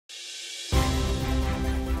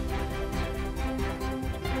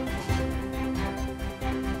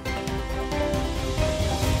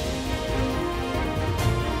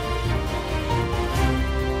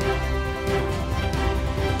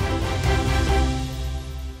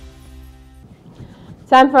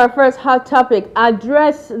Time for our first hot topic.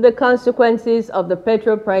 Address the consequences of the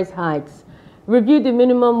petrol price hikes. Review the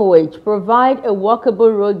minimum wage. Provide a workable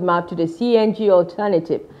roadmap to the CNG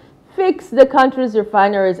alternative. Fix the country's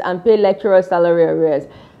refineries and pay lecturer salary arrears.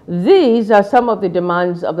 These are some of the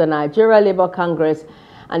demands of the Nigeria Labour Congress,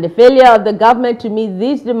 and the failure of the government to meet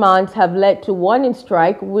these demands have led to warning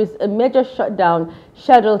strike with a major shutdown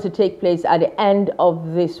scheduled to take place at the end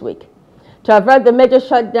of this week. To avert the major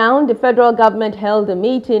shutdown, the federal government held a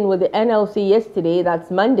meeting with the NLC yesterday, that's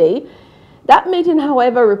Monday. That meeting,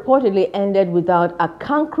 however, reportedly ended without a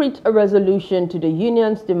concrete resolution to the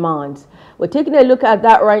union's demands. We're taking a look at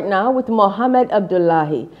that right now with Mohammed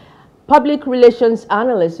Abdullahi, public relations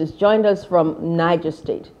analyst, who's joined us from Niger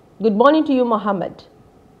State. Good morning to you, Mohammed.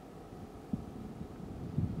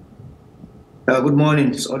 Good morning.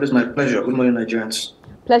 It's always my pleasure. Good morning, Nigerians.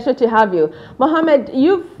 Pleasure to have you. Mohammed,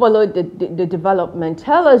 you've followed the development.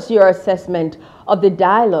 Tell us your assessment of the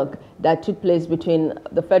dialogue that took place between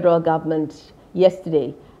the federal government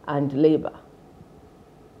yesterday and Labour.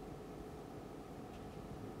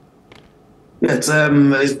 Yeah,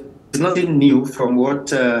 it's nothing new from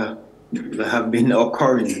what have been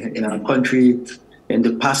occurring in our country in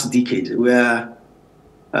the past decade, where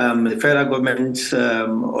the federal government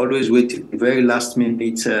always wait the very last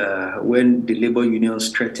minute when the labor unions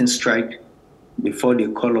threaten strike before they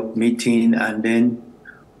call up meeting, and then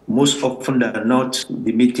most often than not,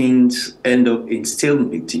 the meetings end up in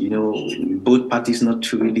stalemate. You know, both parties not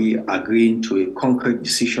really agreeing to a concrete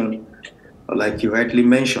decision, like you rightly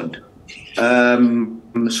mentioned.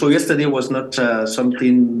 So yesterday was not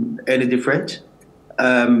something any different.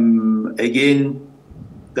 Again,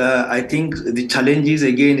 I think the challenges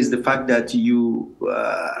again is the fact that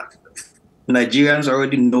Nigerians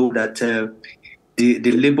already know that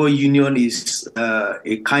the labor union is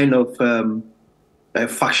a kind of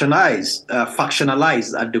factionalized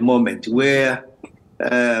at the moment, where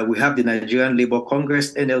we have the Nigerian Labour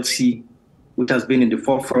Congress, NLC, which has been in the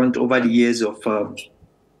forefront over the years of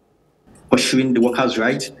pursuing the workers'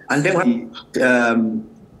 rights, and then we have the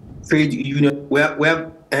trade union, we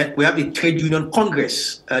have the Trade Union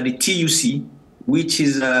Congress, the TUC, which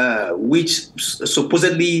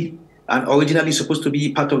supposedly and originally supposed to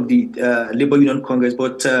be part of the Labor Union Congress,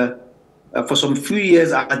 but for some few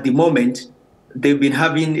years at the moment, they've been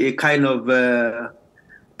having a kind of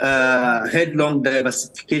headlong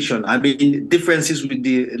diversification. I mean, differences with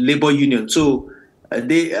the labor union. So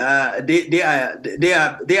they are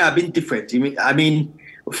being different. I mean,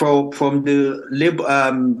 from the labor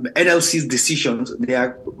NLC's decisions, they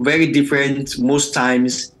are very different. Most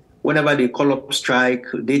times, whenever they call up strike,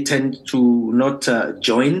 they tend to not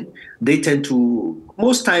join. They tend to,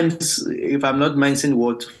 most times, if I'm not mentioning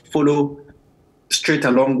what, follow straight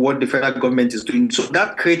along what the federal government is doing. So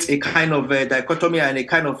that creates a kind of dichotomy and a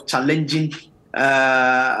kind of challenging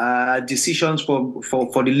decisions for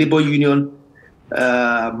the labor union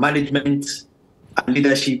management and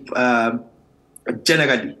leadership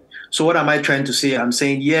generally. So what am I trying to say? I'm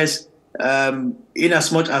saying yes, in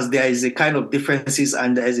as much as there is a kind of differences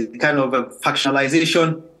and there is a kind of a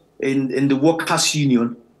factionalization in the workers'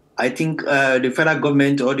 union, I think the federal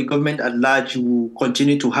government or the government at large will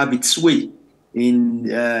continue to have its way in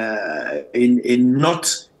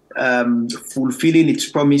not fulfilling its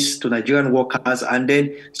promise to Nigerian workers, and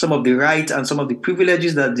then some of the rights and some of the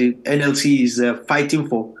privileges that the NLC is fighting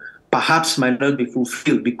for perhaps might not be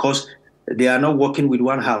fulfilled because they are not working with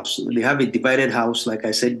one house. They have a divided house. Like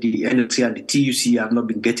I said, the NLC and the TUC have not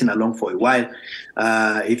been getting along for a while.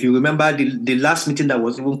 If you remember the last meeting that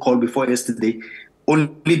was even called before yesterday,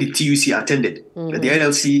 only the TUC attended. The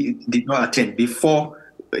NLC did not attend. Before,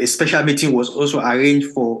 a special meeting was also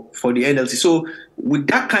arranged for the NLC. So with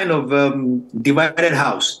that kind of divided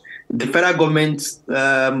house, the federal government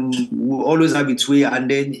will always have its way, and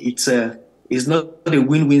then it's not a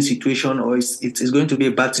win-win situation, or it's going to be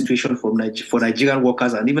a bad situation for Nigerian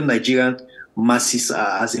workers and even Nigerian masses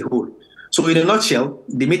as a whole. So in a nutshell,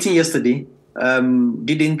 the meeting yesterday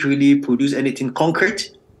didn't really produce anything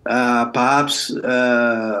concrete. Perhaps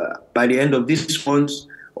by the end of this month,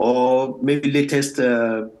 or maybe latest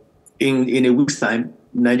in a week's time,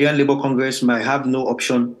 Nigerian Labour Congress might have no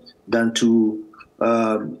option than to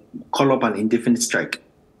call up an indefinite strike.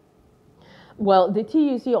 Well, the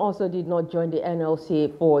TUC also did not join the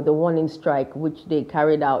NLC for the warning strike, which they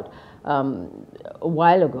carried out a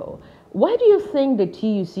while ago. Why do you think the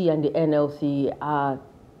TUC and the NLC are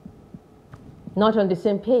not on the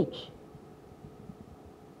same page?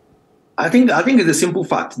 I think it's a simple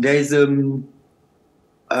fact. There is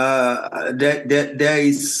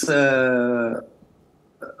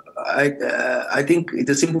I think it's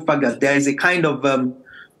a simple fact that there is a kind of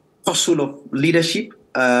tussle of leadership,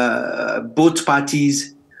 both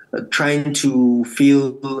parties trying to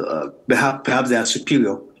feel perhaps they are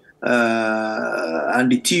superior.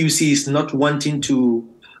 And the TUC is not wanting to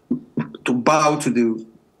bow to the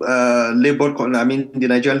the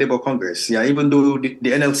Nigerian Labour Congress. Yeah, even though the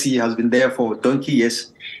NLC has been there for donkey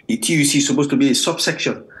years, the TUC is supposed to be a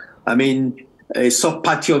subsection. A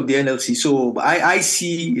sub-party of the NLC. So I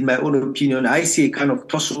see, in my own opinion, I see a kind of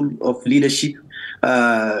tussle of leadership,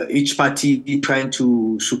 each party trying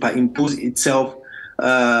to superimpose itself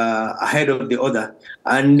ahead of the other.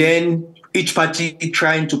 And then each party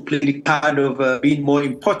trying to play the card of being more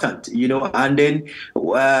important, and then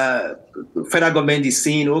federal government is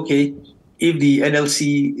saying, okay, if the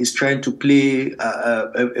NLC is trying to play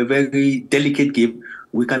a very delicate game,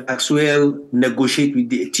 we can as well negotiate with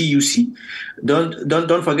the TUC.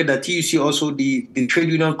 Don't forget that TUC also, the Trade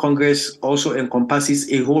Union Congress also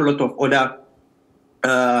encompasses a whole lot of other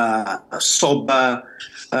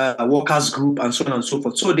workers group and so on and so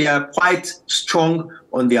forth. So they are quite strong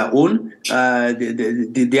on their own.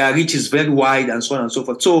 Their reach is very wide and so on and so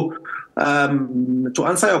forth. So to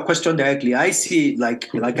answer your question directly, I see,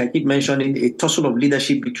 like I keep mentioning, a tussle of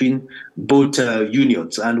leadership between both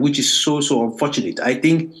unions, and which is so unfortunate. I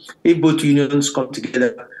think if both unions come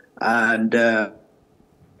together and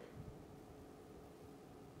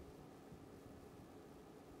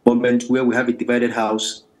moment where we have a divided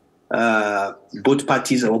house, both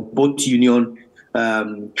parties or both union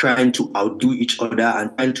trying to outdo each other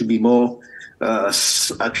and trying to be more,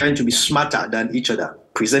 trying to be smarter than each other,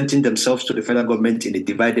 presenting themselves to the federal government in a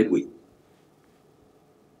divided way.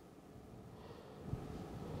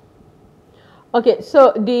 Okay,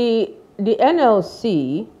 so the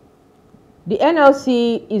NLC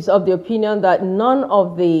is of the opinion that none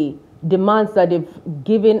of the demands that they've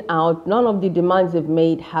given out, none of the demands they've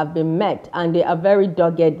made have been met, and they are very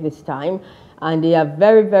dogged this time, and they are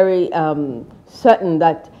very, very certain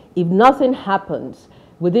that if nothing happens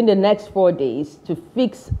within the next 4 days to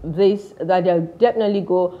fix this, that they're definitely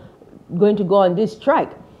going to go on this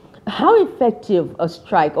strike. How effective a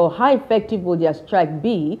strike, or how effective will their strike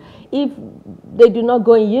be if they do not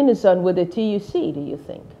go in unison with the TUC, do you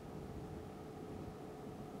think?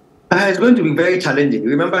 It's going to be very challenging.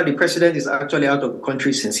 Remember, the president is actually out of the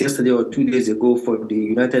country since yesterday or 2 days ago for the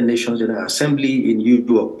United Nations General Assembly in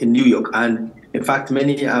New York. And in fact,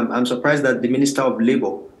 I'm surprised that the Minister of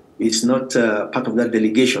Labor is not part of that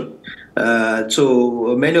delegation.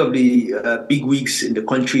 So many of the big wigs in the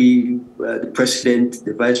country, the president,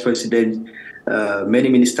 the vice president, many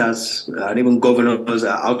ministers and even governors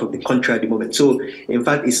are out of the country at the moment. So in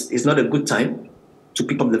fact, it's not a good time to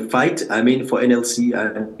pick up the fight, for NLC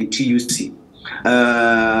and the TUC.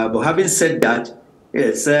 But having said that,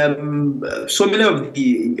 yes, so many of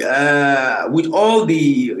the, with all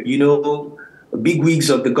the, big wigs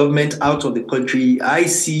of the government out of the country, I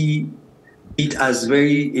see it as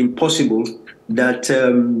very impossible that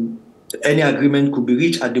any agreement could be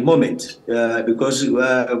reached at the moment, because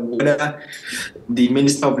whether the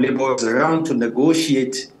Minister of Labor is around to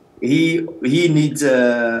negotiate, he needs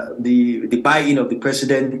the buy-in of the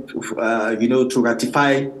president, to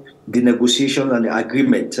ratify the negotiation and the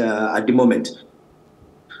agreement at the moment.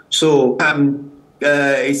 So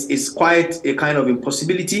it's quite a kind of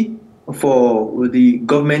impossibility for the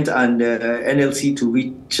government and NLC to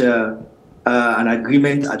reach an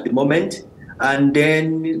agreement at the moment. And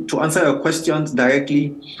then to answer your questions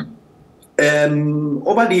directly,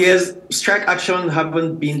 over the years, strike action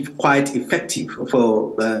haven't been quite effective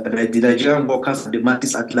for the Nigerian workers and the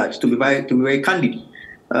masses at large. To be very candid,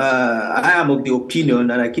 I am of the opinion,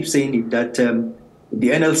 and I keep saying it, that the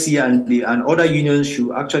NLC and other unions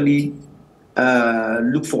should actually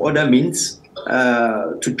look for other means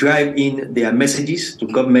to drive in their messages to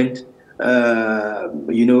government,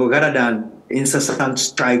 rather than incessant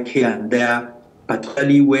strike here and there,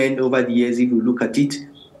 particularly when over the years, if you look at it,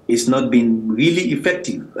 it's not been really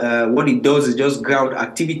effective. What it does is just ground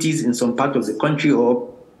activities in some part of the country, or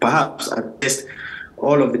perhaps at best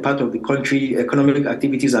all of the part of the country, economic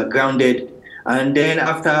activities are grounded. And then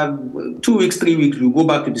after 2 weeks, 3 weeks, we go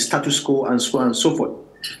back to the status quo and so on and so forth.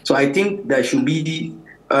 So I think there should be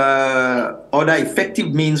other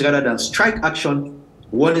effective means rather than strike action,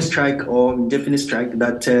 warning strike or indefinite strike,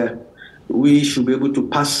 that we should be able to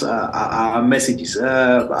pass our messages.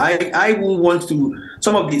 I will want to,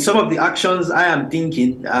 some of the actions I am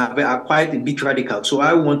thinking are quite a bit radical, so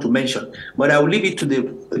I want to mention, but I will leave it to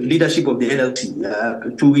the leadership of the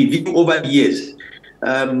NLC to review over the years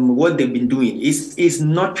what they've been doing. Is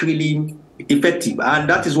not really effective, and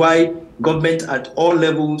that is why government at all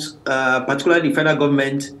levels, particularly the federal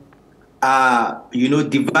government, are,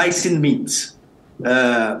 devising means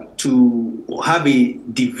to have a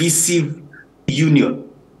divisive union,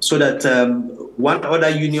 so that one other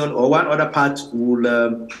union or one other part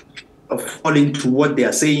will fall into what they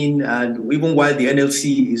are saying. And even while the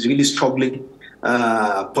NLC is really struggling,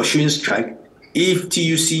 pursuing strike, if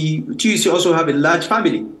TUC also have a large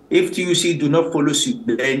family. If TUC do not follow suit,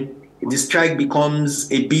 then the strike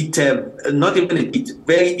becomes a bit, not even a bit,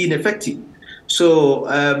 very ineffective. So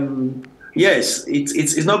yes,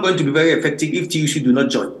 it's not going to be very effective if TUC do not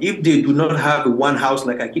join. If they do not have one house,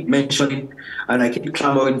 like I keep mentioning and I keep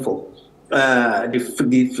clamoring for,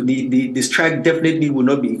 the strike definitely will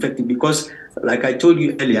not be effective, because, like I told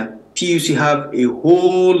you earlier, TUC have a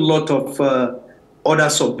whole lot of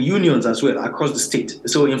other sub-unions as well across the state.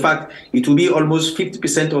 So in fact, it will be almost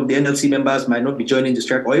 50% of the NLC members might not be joining the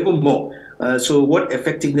strike, or even more. So what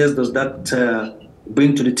effectiveness does that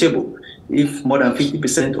bring to the table if more than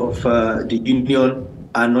 50% of the union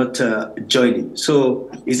are not joining?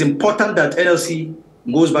 So it's important that NLC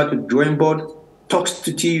goes back to the drawing board, talks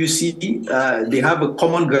to TUC, they have a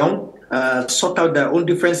common ground, sort out their own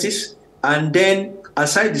differences, and then,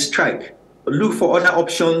 aside the strike, look for other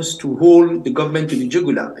options to hold the government to the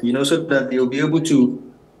jugular, so that they will be able to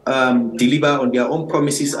deliver on their own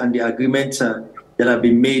promises and the agreements that have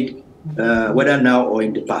been made, whether now or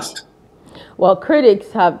in the past. Well,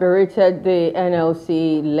 critics have berated the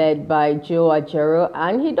NLC led by Joe Ajero,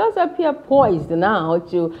 and he does appear poised now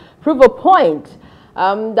to prove a point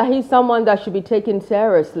that he's someone that should be taken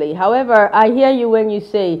seriously. However, I hear you when you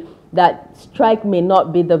say that strike may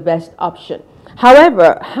not be the best option.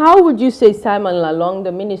 However, how would you say Simon Lalong,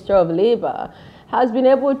 the Minister of Labor, has been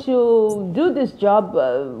able to do this job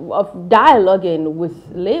of dialoguing with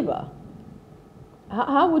labor?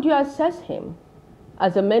 How would you assess him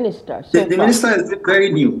as a minister? The minister is very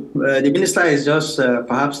new. The minister is just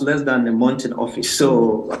perhaps less than a month in office.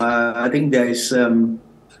 So I think there's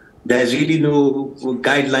really no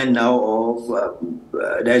guideline now of,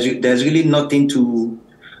 there's really nothing to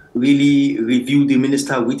really review the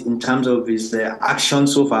minister with in terms of his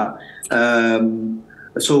actions so far.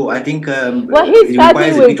 So I think well,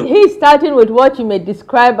 he's starting with what you may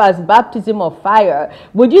describe as baptism of fire.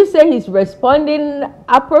 Would you say he's responding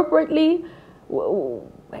appropriately?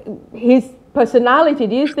 His personality,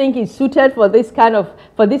 do you think he's suited for this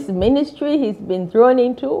for this ministry he's been thrown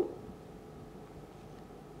into?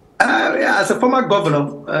 Yeah, as a former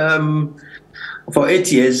governor for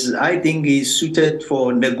 8 years, I think he's suited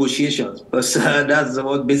for negotiations, because that's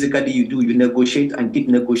what basically you do. You negotiate and keep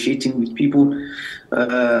negotiating with people,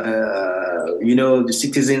 the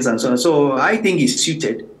citizens and so on. So I think he's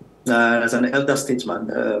suited as an elder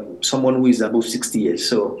statesman, someone who is above 60 years.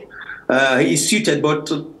 So he's suited,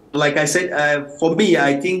 but like I said, for me,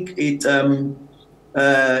 I think it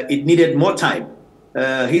needed more time.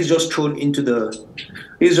 He's just thrown under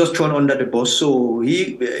the bus. So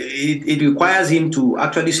it requires him to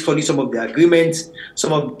actually study some of the agreements,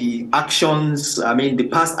 some of the actions. I mean, the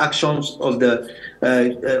past actions of the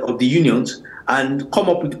unions, and come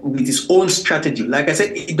up with his own strategy. Like I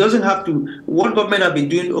said, it doesn't have to. What government have been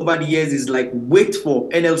doing over the years is like wait for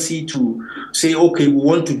NLC to say, okay, we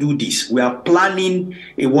want to do this. We are planning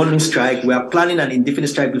a warning strike. We are planning an indefinite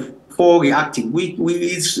strike before reacting.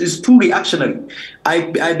 It's too reactionary.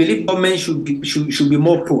 I believe government should be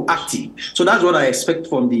more proactive. So that's what I expect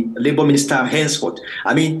from the Labour Minister henceforth.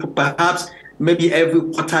 I mean, perhaps maybe every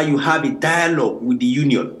quarter you have a dialogue with the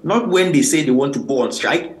union. Not when they say they want to go on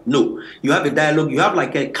strike. No, you have a dialogue. You have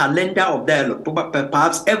like a calendar of dialogue,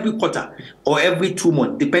 perhaps every quarter or every 2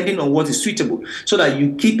 months, depending on what is suitable, so that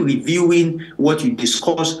you keep reviewing what you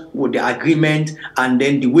discuss with the agreement and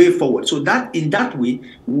then the way forward. So that in that way,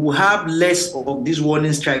 we'll have less of this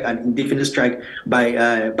warning strike and indefinite strike by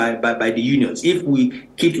the unions, if we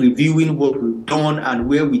keep reviewing what we've done and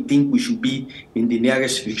where we think we should be in the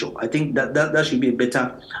nearest future. I think that should be a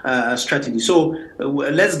better strategy. So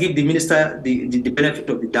let's give the minister the benefit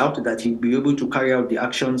of the doubt that he'll be able to carry out the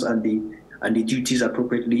actions and the duties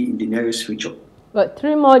appropriately in the nearest future. But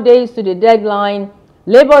 3 more days to the deadline.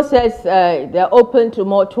 Labour says they're open to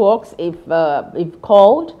more talks if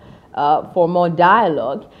called for more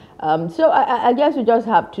dialogue. So I guess we just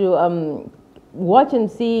have to watch and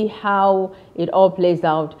see how it all plays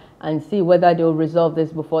out and see whether they'll resolve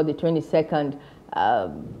this before the 22nd.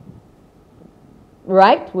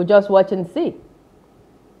 Right? We'll just watch and see.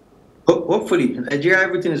 Hopefully, Nigeria,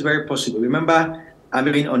 everything is very possible. Remember, I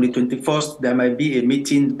mean, on the 21st, there might be a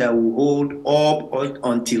meeting that will hold up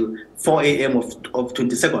until 4 a.m. of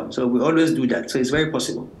 22nd. So we always do that. So it's very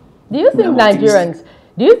possible. Do you think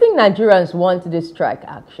Do you think Nigerians want this strike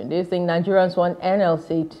action? Do you think Nigerians want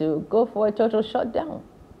NLC to go for a total shutdown?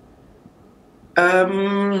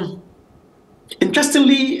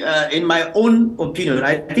 Interestingly, in my own opinion,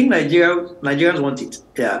 I think Nigerians want it.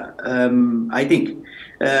 Yeah, I think.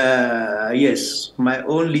 Yes, my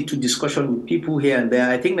own little discussion with people here and there.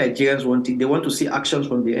 I think Nigerians want it. They want to see actions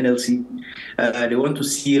from the NLC. They want to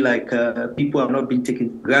see like people are not being taken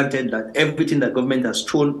for granted. That everything that government has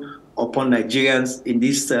thrown upon Nigerians in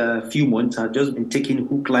these few months have just been taken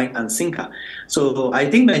hook, line, and sinker. So I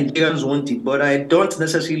think Nigerians want it, but I don't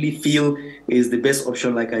necessarily feel is the best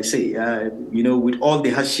option. Like I say, with all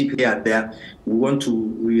the hardship here and there,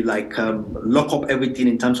 we lock up everything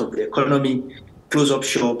in terms of the economy, close up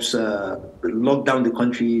shops, lock down the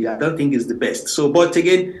country. I don't think is the best. So, but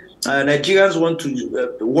again, Nigerians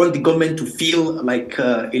want the government to feel like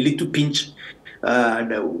a little pinch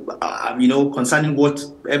concerning what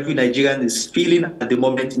every Nigerian is feeling at the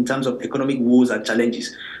moment in terms of economic woes and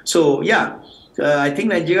challenges. So, yeah, I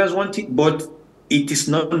think Nigerians want it, but it is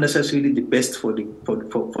not necessarily the best for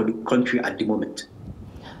the country at the moment.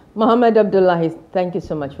 Mohammed Abdullahi, thank you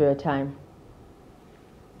so much for your time.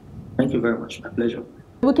 Thank you very much. My pleasure.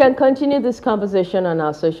 We can continue this conversation on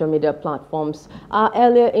our social media platforms. Our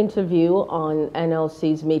earlier interview on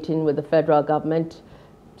NLC's meeting with the federal government.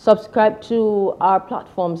 Subscribe to our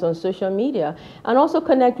platforms on social media and also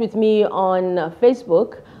connect with me on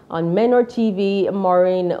Facebook, on Menor TV,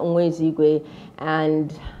 Maureen Nwezigwe,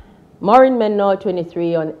 and Maureen Menor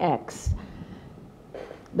 23 on X.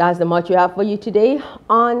 That's the much we have for you today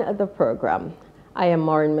on the program. I am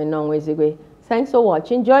Maureen Menor Nwezigwe. Thanks for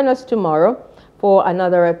watching. Join us tomorrow for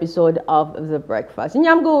another episode of The Breakfast.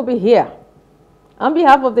 Nyamgo will be here. On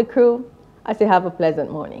behalf of the crew, I say have a pleasant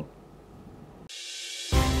morning.